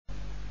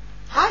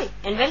Hi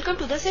and welcome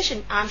to the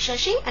session. I am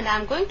Shashi and I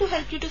am going to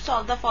help you to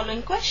solve the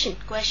following question.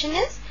 Question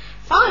is,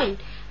 find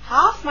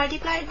half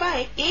multiplied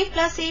by A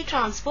plus A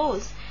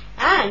transpose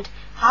and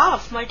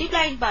half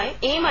multiplied by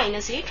A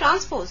minus A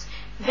transpose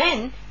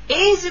when A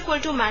is equal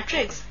to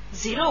matrix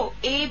 0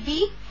 A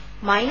B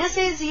minus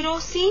A 0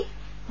 C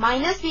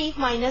minus B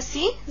minus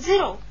C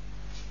 0.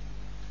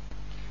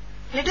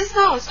 Let us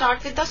now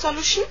start with the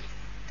solution.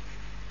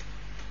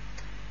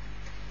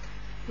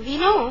 We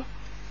know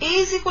A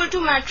is equal to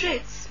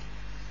matrix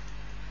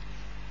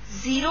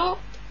 0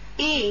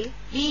 A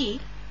B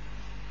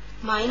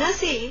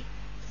minus A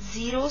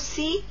 0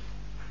 C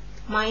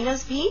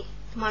minus B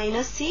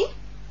minus C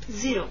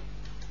 0.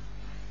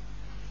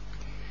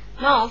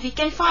 Now we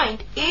can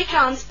find A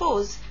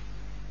transpose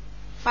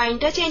by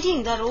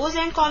interchanging the rows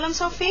and columns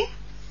of A.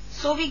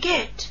 So we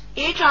get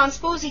A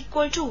transpose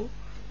equal to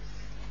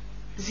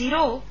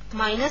 0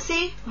 minus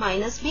A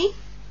minus B,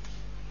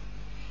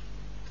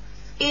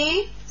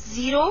 A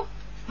 0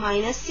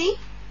 minus C,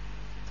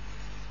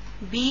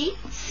 B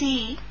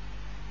C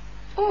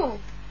O.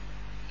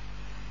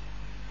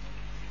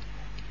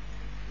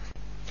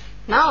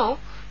 Now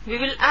we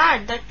will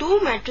add the two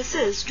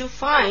matrices to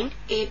find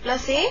A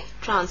plus A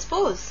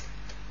transpose.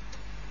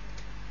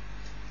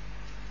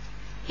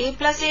 A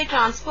plus A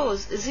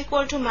transpose is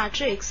equal to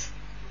matrix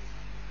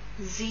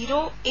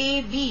 0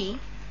 A B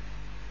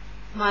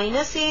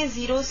minus A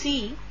 0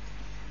 C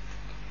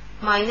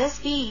minus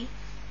B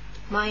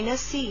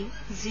minus C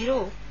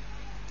 0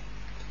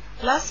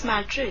 plus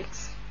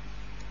matrix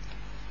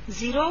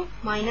 0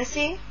 minus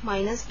A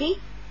minus B,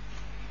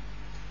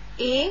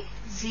 A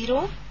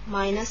 0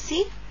 minus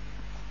C,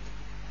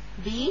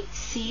 B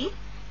C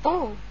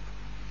O.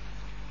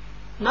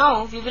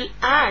 Now we will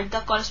add the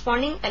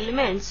corresponding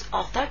elements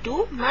of the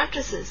two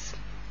matrices.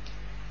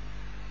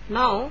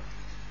 Now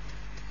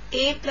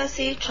A plus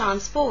A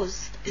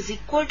transpose is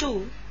equal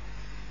to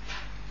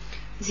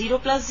 0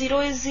 plus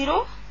 0 is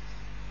 0,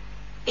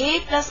 A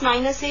plus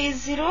minus A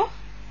is 0,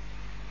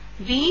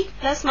 B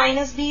plus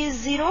minus B is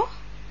 0,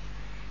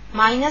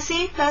 minus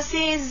A plus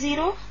A is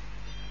 0,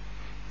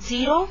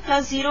 0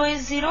 plus 0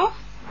 is 0,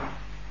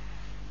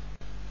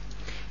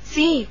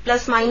 C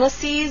plus minus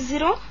C is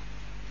 0,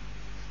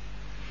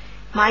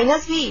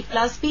 minus B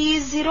plus B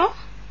is 0,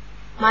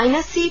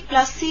 minus C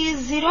plus C is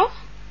 0,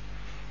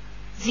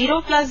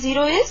 0 plus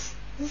 0 is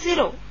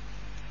 0.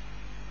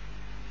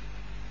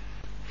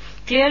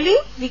 Clearly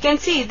we can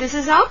see this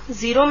is a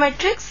 0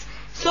 matrix.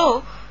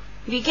 So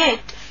we get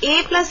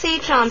A plus A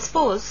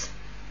transpose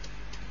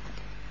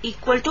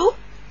equal to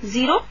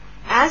 0,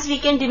 as we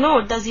can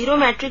denote the 0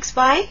 matrix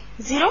by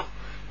 0.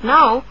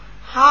 Now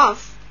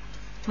half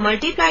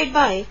multiplied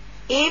by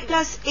A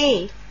plus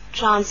A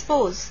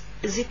transpose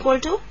is equal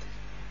to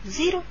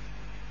 0.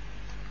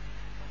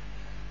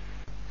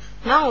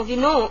 Now we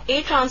know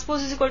A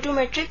transpose is equal to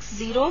matrix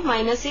 0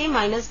 minus A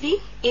minus B,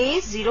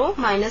 A 0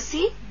 minus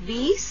C,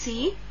 B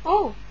C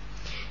O.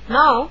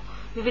 Now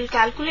we will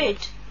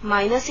calculate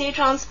minus A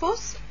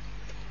transpose.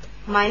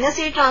 Minus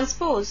A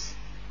transpose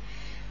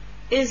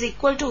is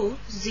equal to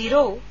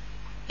 0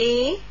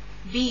 A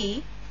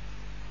B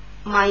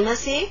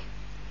minus A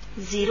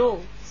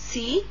 0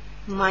 C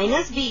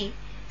minus B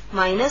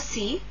minus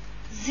C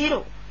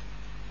 0.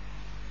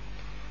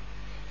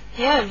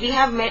 Here we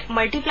have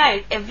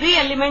multiplied every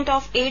element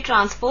of A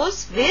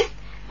transpose with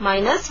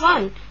minus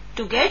 1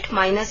 to get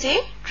minus A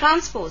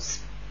transpose.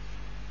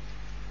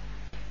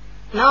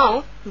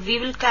 Now we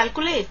will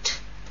calculate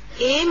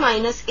A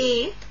minus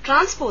A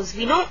transpose.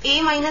 We know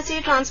A minus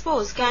A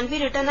transpose can be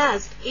written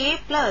as A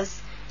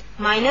plus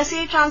minus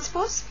A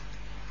transpose.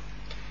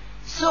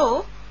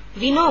 So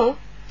we know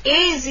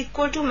A is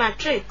equal to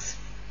matrix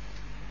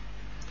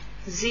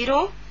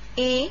 0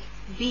 A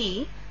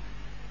B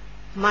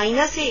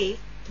minus A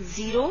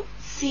 0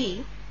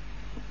 C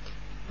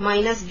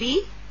minus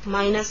B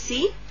minus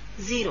C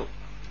 0.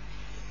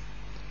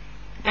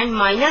 And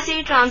minus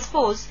A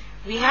transpose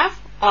we have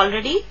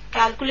already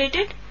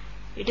calculated.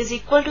 It is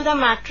equal to the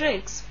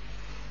matrix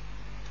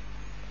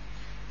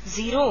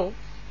 0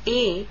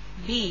 A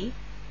B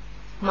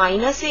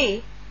minus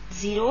A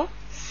 0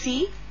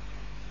 C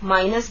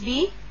minus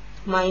B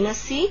minus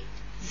C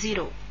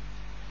 0.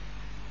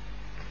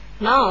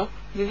 Now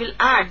we will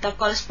add the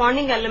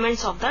corresponding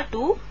elements of the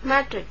two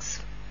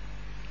matrix.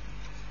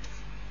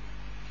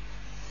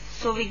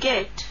 So we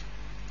get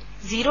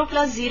 0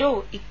 plus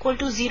 0 equal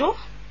to 0,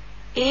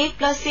 A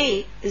plus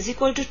A is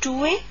equal to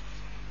 2A,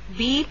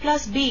 B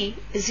plus B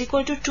is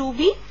equal to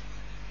 2B,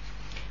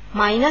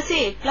 minus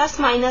A plus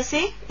minus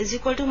A is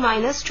equal to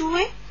minus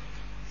 2A,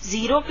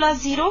 0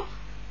 plus 0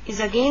 is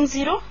again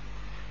 0,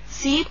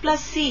 C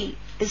plus C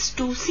is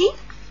 2C,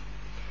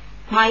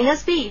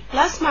 minus B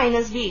plus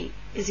minus B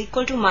is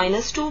equal to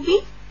minus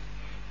 2B,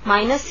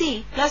 minus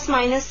C plus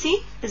minus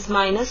C is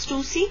minus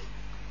 2C,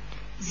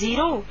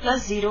 0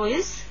 plus 0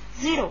 is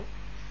 0.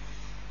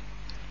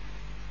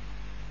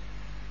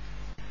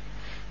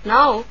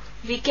 Now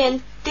we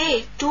can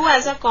take 2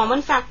 as a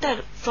common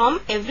factor from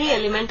every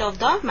element of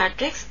the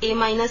matrix A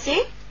minus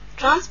A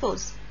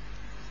transpose.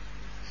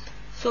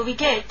 So we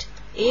get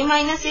A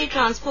minus A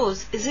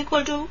transpose is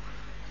equal to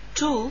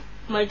 2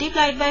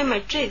 multiplied by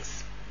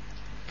matrix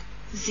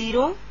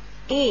 0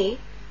 A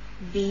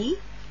B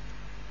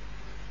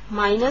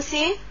minus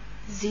A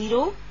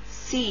 0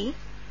 C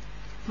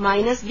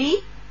minus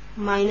B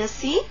minus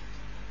C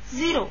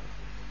 0.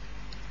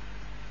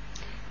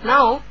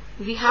 Now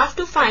we have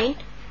to find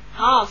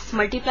half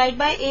multiplied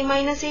by A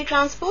minus A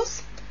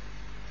transpose.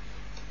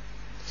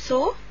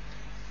 So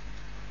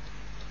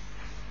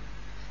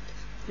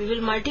we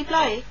will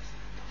multiply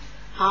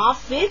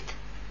half with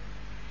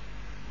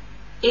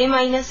A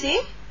minus A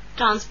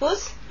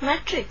transpose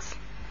matrix.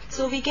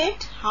 So we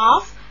get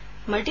half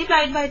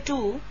multiplied by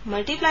 2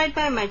 multiplied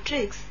by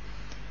matrix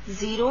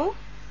 0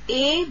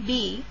 A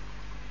B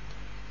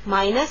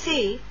minus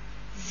A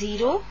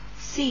 0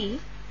 C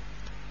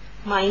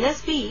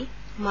minus B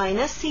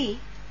minus C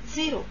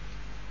 0.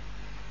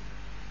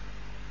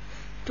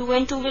 2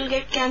 and 2 will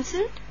get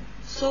cancelled.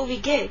 So we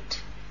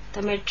get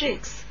the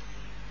matrix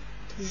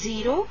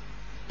 0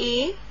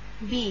 A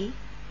B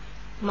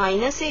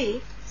minus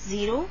A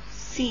 0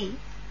 C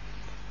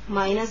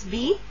minus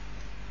B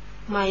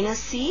minus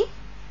C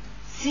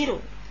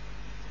 0.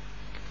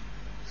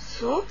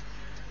 So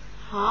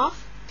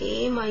half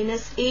A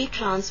minus A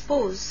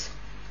transpose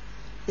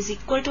is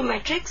equal to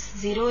matrix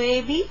 0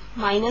 A B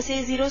minus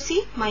A 0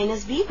 C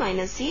minus B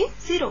minus C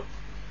 0.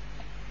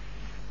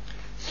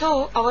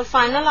 So our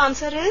final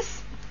answer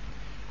is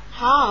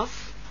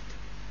half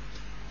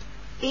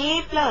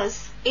A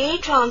plus A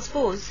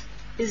transpose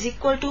is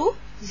equal to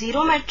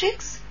 0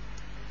 matrix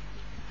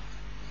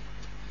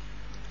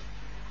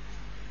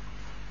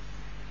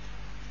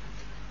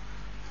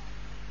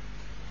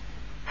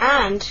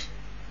and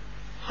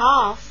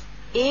half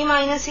A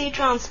minus A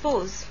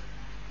transpose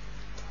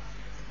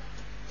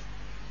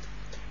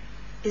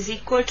is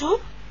equal to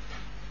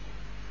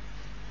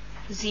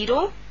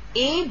 0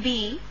 A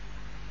B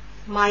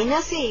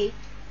minus A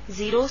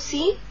 0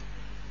 C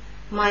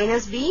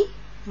minus B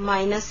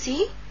minus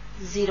C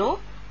 0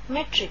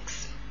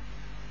 matrix.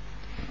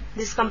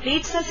 This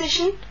completes the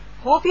session.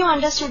 Hope you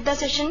understood the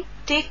session.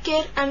 Take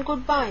care and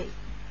goodbye.